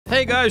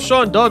Hey guys,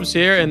 Sean Dubs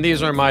here, and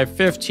these are my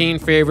 15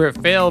 favorite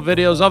fail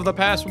videos of the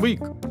past week.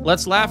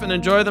 Let's laugh and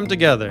enjoy them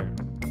together.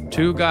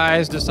 Two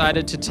guys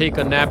decided to take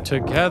a nap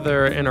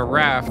together in a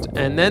raft,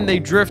 and then they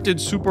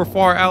drifted super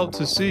far out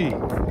to sea.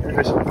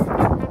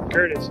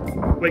 Curtis,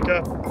 wake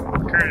up.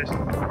 Curtis,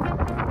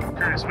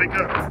 wake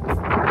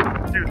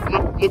up. Dude,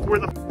 look where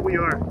the f we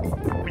are.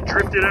 We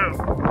drifted out.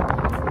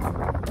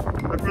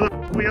 Look where the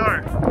f we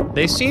are.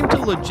 They seem to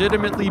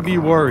legitimately be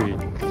worried.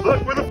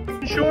 Look where the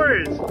f shore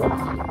is. We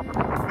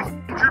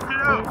drifted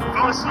out.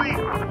 Fall asleep.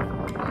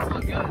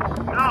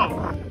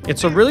 No.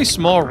 It's a really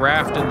small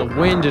raft and the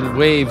wind and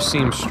waves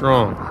seem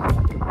strong.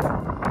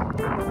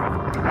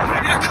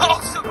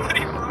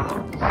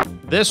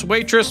 This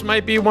waitress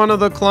might be one of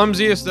the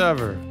clumsiest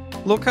ever.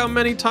 Look how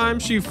many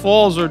times she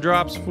falls or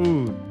drops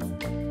food.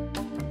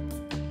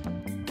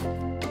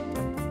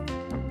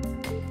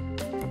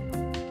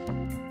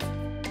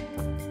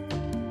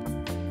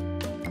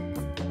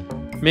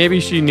 Maybe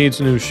she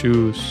needs new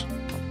shoes.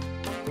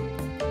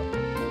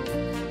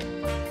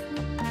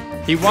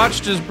 He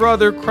watched his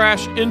brother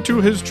crash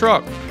into his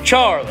truck.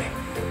 Charlie.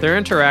 Their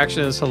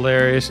interaction is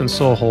hilarious and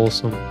so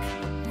wholesome.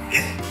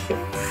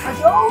 I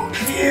told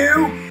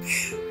you!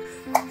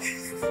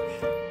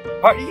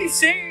 Are you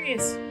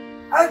serious?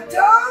 I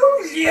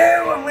told you!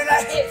 And when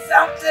I hit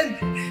something,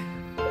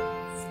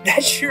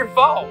 that's your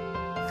fault.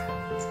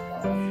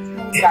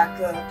 Back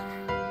up.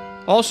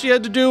 All she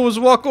had to do was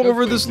walk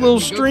over this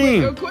little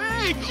stream. Go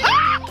quick!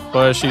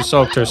 But she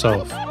soaked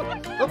herself.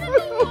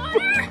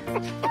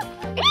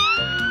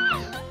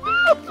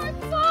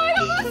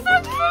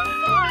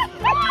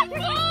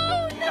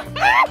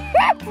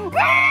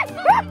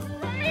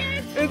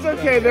 It's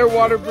okay, they're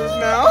waterproof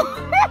now.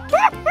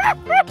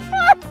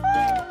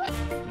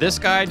 This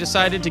guy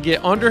decided to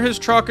get under his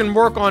truck and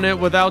work on it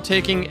without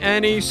taking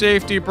any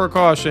safety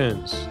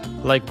precautions,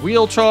 like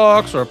wheel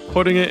chocks or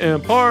putting it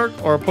in park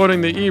or putting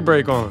the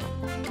e-brake on.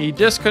 He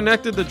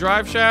disconnected the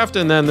drive shaft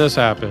and then this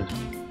happened.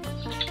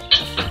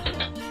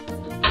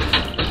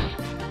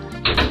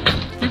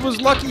 He was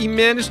lucky he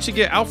managed to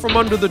get out from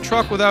under the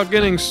truck without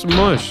getting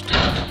smushed.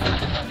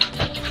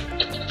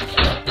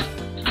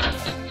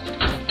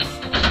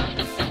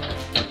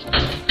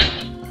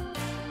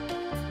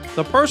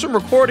 The person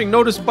recording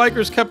noticed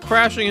bikers kept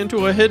crashing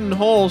into a hidden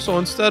hole, so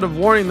instead of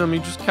warning them, he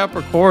just kept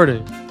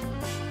recording.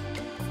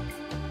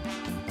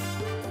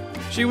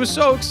 She was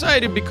so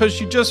excited because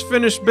she just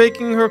finished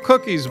baking her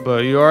cookies,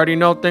 but you already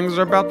know things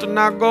are about to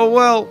not go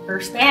well.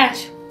 First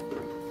batch.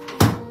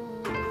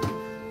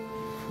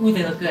 Ooh,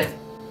 they look good.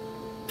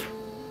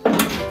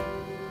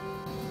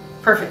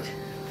 Perfect.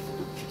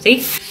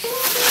 See?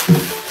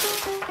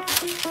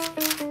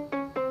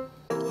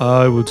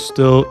 I would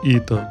still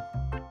eat them.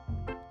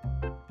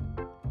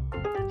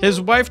 His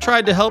wife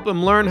tried to help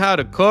him learn how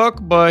to cook,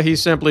 but he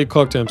simply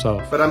cooked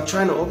himself. But I'm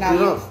trying to open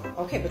it up.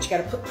 Okay, but you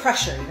gotta put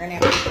pressure. You're gonna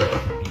have to.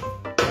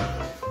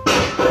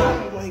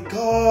 Oh my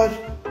God.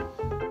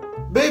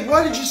 Babe,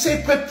 why did you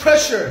say put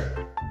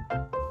pressure?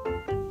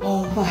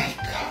 Oh my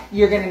God.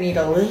 You're gonna need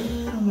a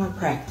little more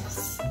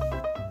practice.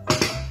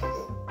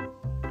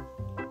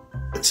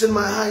 It's in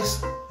my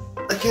eyes.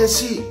 I can't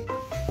see.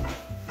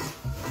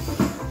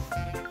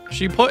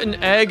 She put an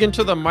egg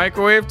into the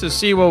microwave to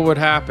see what would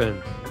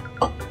happen.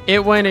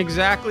 It went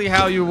exactly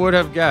how you would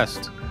have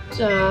guessed.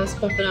 Just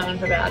put it on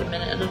for about a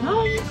minute and a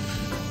half.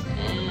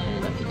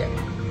 And up you go.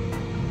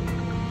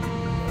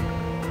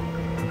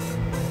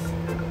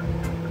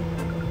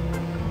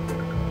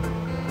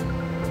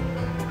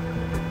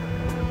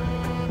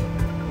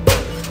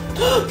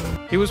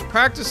 He was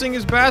practicing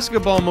his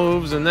basketball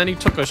moves and then he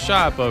took a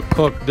shot but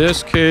cooked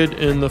this kid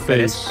in the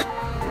face.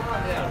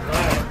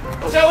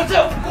 What's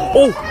up?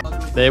 Oh!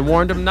 They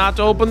warned him not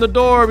to open the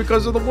door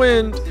because of the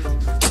wind.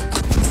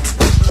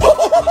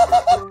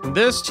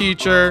 This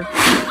teacher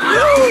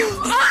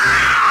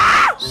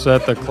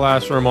set the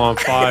classroom on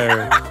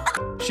fire.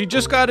 She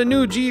just got a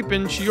new Jeep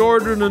and she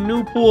ordered a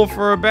new pool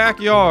for her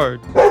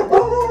backyard.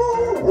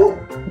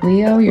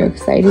 Leo, you're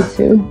excited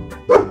too?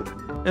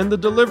 And the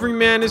delivery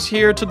man is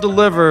here to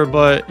deliver,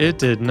 but it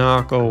did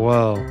not go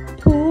well.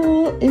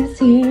 Pool is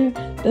here.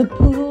 The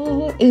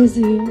pool is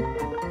here.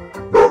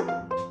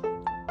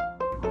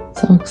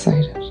 So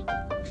excited.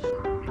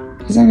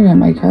 He's not gonna hit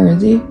my car,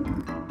 is he?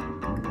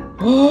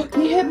 Oh,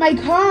 he hit my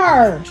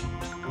car!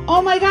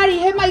 Oh my God, he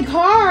hit my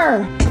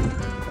car!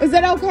 Is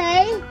it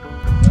okay?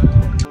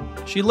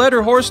 She led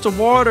her horse to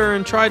water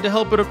and tried to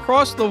help it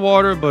across the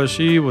water, but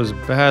she was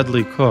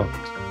badly cooked.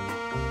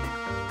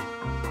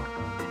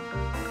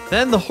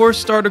 Then the horse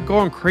started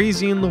going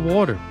crazy in the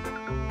water.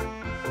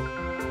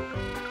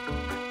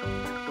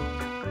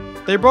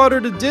 They brought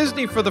her to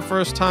Disney for the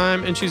first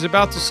time, and she's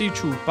about to see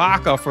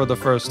Chewbacca for the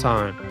first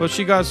time, but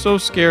she got so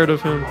scared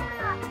of him.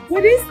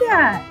 What is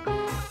that?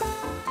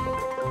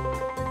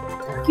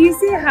 Can you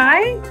say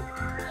hi?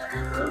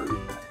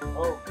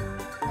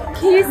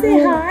 Can you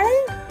say hi?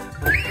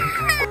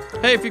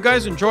 Hey, if you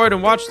guys enjoyed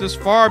and watched this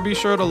far, be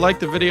sure to like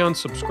the video and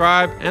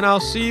subscribe, and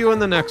I'll see you in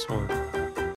the next one.